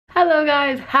Hello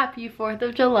guys, happy 4th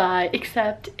of July,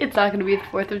 except it's not going to be the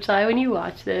 4th of July when you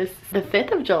watch this. The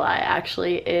 5th of July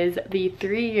actually is the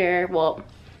 3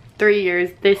 years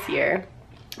this year,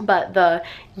 but the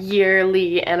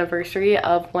yearly anniversary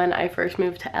of when I first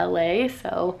moved to LA,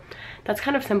 so that's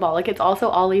kind of symbolic. It's also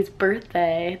Ollie's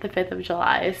birthday, the 5th of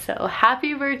July, so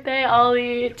happy birthday,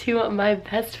 Ollie, to my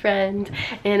best friend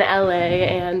in LA.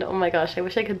 And oh my gosh, I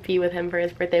wish I could be with him for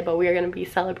his birthday, but we are going to be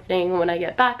celebrating when I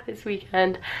get back this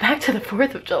weekend. Back to the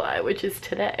 4th of July, which is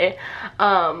today.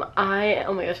 Oh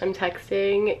my gosh, I'm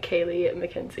texting Kaylee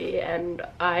McKenzie and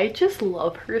I just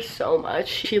love her so much.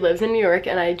 She lives in New York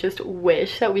and I just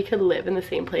wish that we could live in the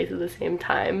same place at the same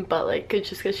time, but like it's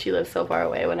just because she lives so far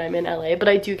away when I'm in LA. But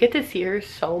I do get to see her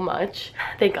so much,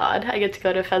 thank God. I get to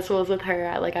go to festivals with her.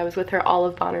 I was with her all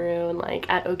of Bonnaroo and like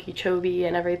at Okeechobee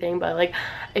and everything. But like,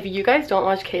 if you guys don't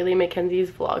watch Kaylee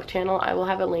McKenzie's vlog channel, I will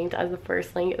have it linked as the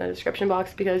first link in the description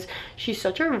box, because she's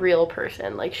such a real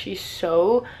person. Like, she's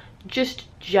so just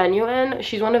genuine.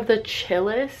 She's one of the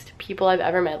chillest people I've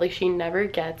ever met. Like, she never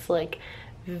gets like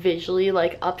visually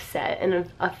like upset and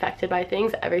affected by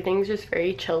things. Everything's just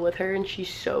very chill with her, and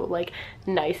she's so like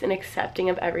nice and accepting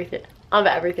of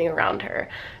everything around her.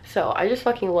 So I just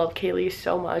fucking love Kaylee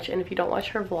so much, and if you don't watch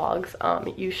her vlogs,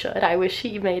 you should. I wish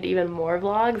she made even more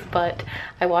vlogs, but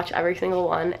I watch every single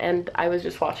one and I was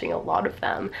just watching a lot of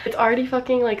them. It's already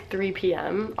fucking like 3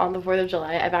 p.m. on the 4th of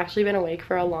July. I've actually been awake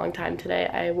for a long time today.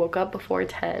 I woke up before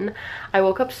 10. I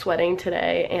woke up sweating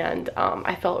today, and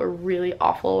I felt really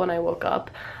awful when I woke up.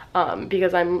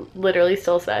 Because I'm literally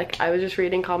still sick. I was just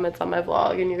reading comments on my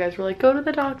vlog and you guys were like, go to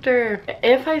the doctor.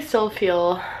 If I still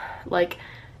feel like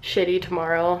shitty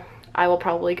tomorrow, I will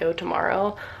probably go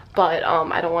tomorrow, but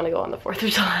I don't want to go on the 4th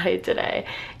of July today.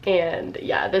 And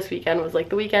yeah, this weekend was like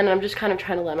the weekend, and I'm just kind of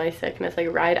trying to let my sickness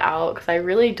like ride out, because I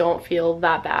really don't feel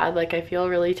that bad. Like, I feel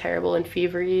really terrible and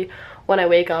fevery when I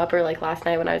wake up, or like last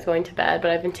night when I was going to bed,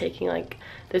 but I've been taking like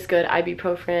this good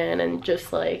ibuprofen and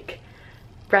just like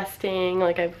resting.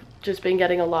 Like, I've just been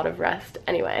getting a lot of rest.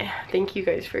 Anyway, thank you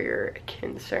guys for your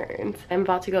concerns. I'm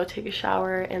about to go take a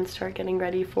shower and start getting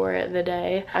ready for the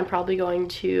day. I'm probably going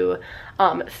to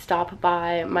stop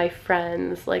by my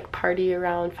friend's like party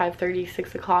around 5:30,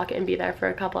 6 o'clock and be there for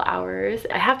a couple hours.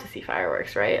 I have to see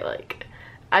fireworks, right? Like,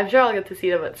 I'm sure I'll get to see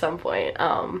them at some point.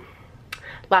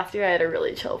 Last year I had a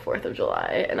really chill 4th of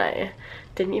July and I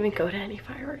didn't even go to any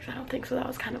fireworks, I don't think, so that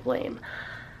was kind of lame.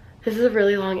 This is a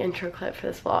really long intro clip for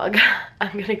this vlog.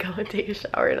 I'm gonna go and take a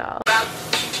shower now.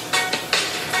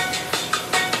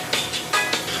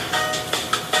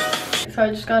 So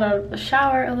I just got out of the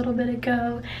shower a little bit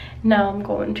ago. Now I'm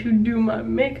going to do my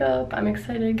makeup. I'm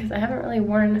excited because I haven't really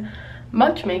worn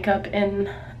much makeup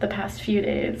in the past few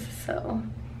days. So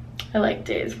I like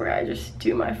days where I just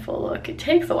do my full look. It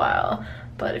takes a while,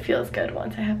 but it feels good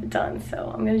once I have it done.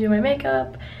 So I'm gonna do my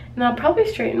makeup, and I'll probably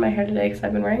straighten my hair today because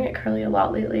I've been wearing it curly a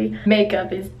lot lately.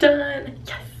 Makeup is done,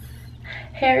 yes.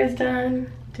 Hair is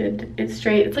done, did it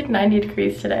straight. It's like 90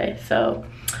 degrees today, so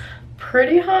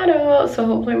pretty hot out. So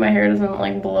hopefully my hair doesn't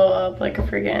like blow up like a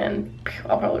friggin',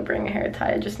 I'll probably bring a hair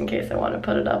tie just in case I want to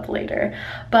put it up later.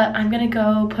 But I'm gonna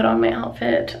go put on my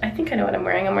outfit. I think I know what I'm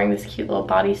wearing. I'm wearing this cute little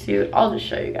bodysuit. I'll just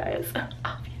show you guys,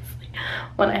 obviously,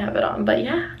 when I have it on. But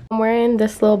yeah, I'm wearing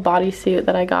this little bodysuit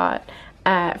that I got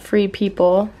at Free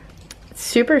People. It's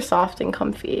super soft and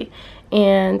comfy,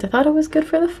 and I thought it was good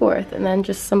for the 4th. And then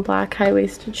just some black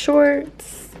high-waisted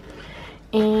shorts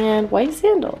and white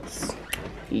sandals.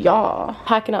 Y'all,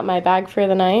 packing up my bag for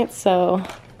the night, so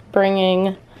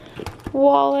bringing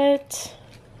wallet,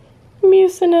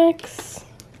 Mucinex.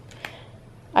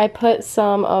 I put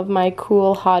some of my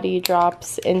Cool Hottie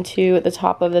drops into the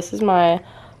top of this. Is my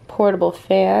portable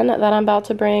fan that I'm about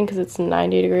to bring because it's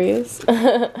 90 degrees.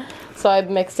 So I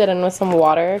mixed it in with some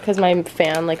water because my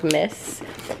fan like mists.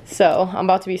 So I'm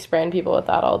about to be spraying people with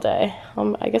that all day.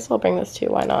 I guess I'll bring this too,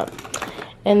 why not?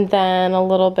 And then a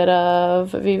little bit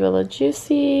of Viva La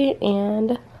Juicy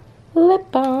and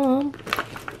lip balm.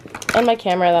 And my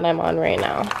camera that I'm on right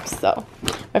now. So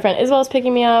my friend Isabel's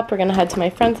picking me up. We're gonna head to my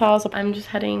friend's house. I'm just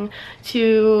heading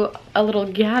to a little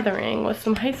gathering with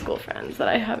some high school friends that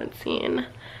I haven't seen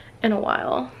in a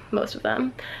while, most of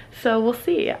them. So we'll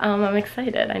see. I'm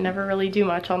excited. I never really do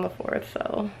much on the 4th,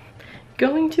 so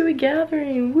going to a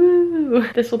gathering,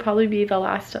 woo! This will probably be the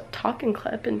last talking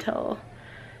clip until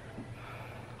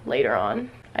later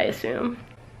on, I assume.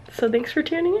 So thanks for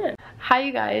tuning in. Hi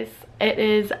you guys, it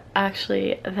is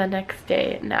actually the next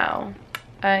day now.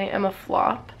 I am a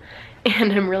flop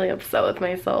and I'm really upset with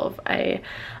myself. I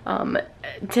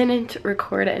didn't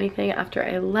record anything after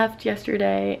I left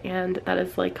yesterday, and that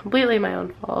is like completely my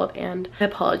own fault, and I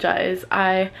apologize.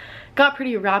 I got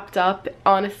pretty wrapped up,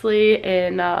 honestly,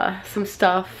 in some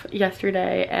stuff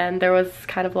yesterday, and there was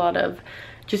kind of a lot of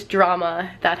just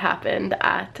drama that happened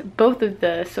at both of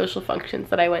the social functions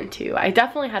that I went to. I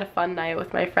definitely had a fun night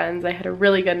with my friends. I had a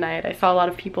really good night. I saw a lot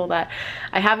of people that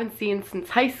I haven't seen since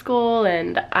high school,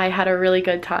 and I had a really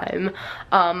good time,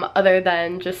 other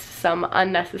than just some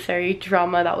unnecessary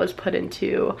drama that was put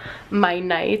into my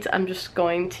night. I'm just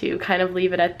going to kind of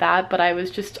leave it at that, but I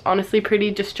was just honestly pretty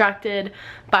distracted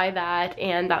by that,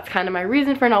 and that's kind of my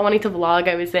reason for not wanting to vlog.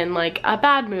 I was in like a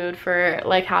bad mood for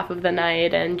like half of the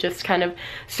night, and just kind of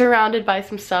surrounded by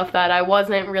some stuff that I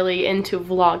wasn't really into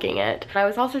vlogging it. I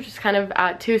was also just kind of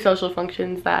at two social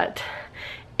functions that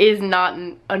is not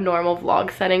a normal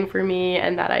vlog setting for me,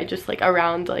 and that I just like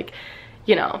around like,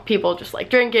 you know, people just like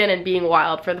drinking and being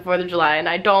wild for the 4th of July, and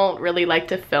I don't really like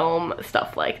to film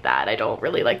stuff like that. I don't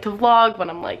really like to vlog when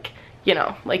I'm like, you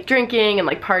know, like drinking and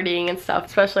like partying and stuff,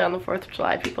 especially on the 4th of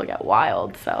July. People get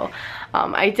wild. So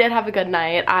I did have a good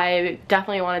night. I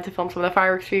definitely wanted to film some of the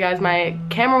fireworks for you guys. My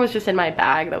camera was just in my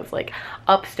bag that was like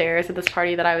upstairs at this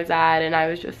party that I was at, and I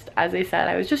was just, as I said,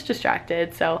 I was just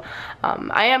distracted. So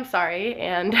I am sorry,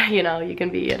 and you know, you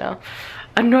can be, you know,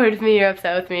 annoyed with me or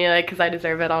upset with me, like, because I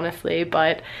deserve it, honestly.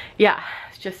 But yeah,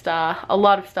 it's just a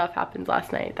lot of stuff happened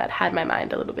last night that had my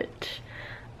mind a little bit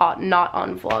not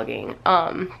on vlogging.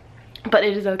 But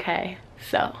it is okay.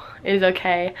 So it is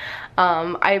okay.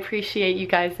 I appreciate you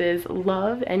guys'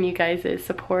 love and you guys'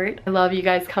 support. I love you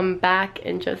guys coming back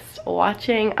and just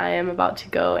watching. I am about to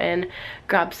go and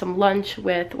grab some lunch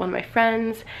with one of my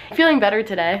friends. I'm feeling better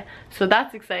today, so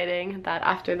that's exciting. That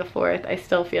after the 4th, I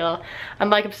still feel,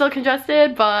 I'm still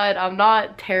congested, but I'm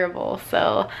not terrible.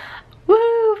 So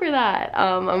woo for that.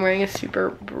 I'm wearing a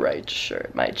super bright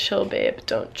shirt, my Chill Babe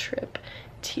Don't Trip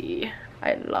tee.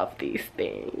 I love these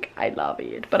things. I love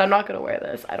it. But I'm not gonna wear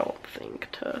this, I don't think,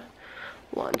 to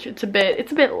lunch. It's a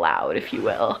bit loud, if you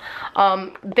will.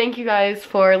 Thank you guys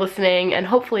for listening, and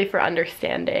hopefully for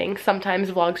understanding. Sometimes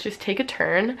vlogs just take a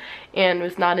turn and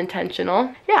was not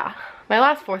intentional. Yeah, my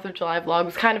last 4th of July vlog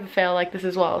was kind of a fail like this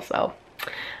as well, so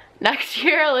next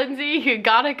year, Lindsay, you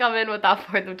gotta come in with that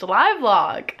 4th of July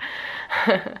vlog.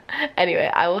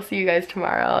 Anyway, I will see you guys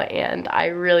tomorrow, and I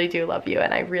really do love you,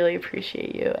 and I really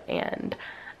appreciate you, and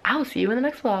I will see you in the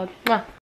next vlog. Mwah.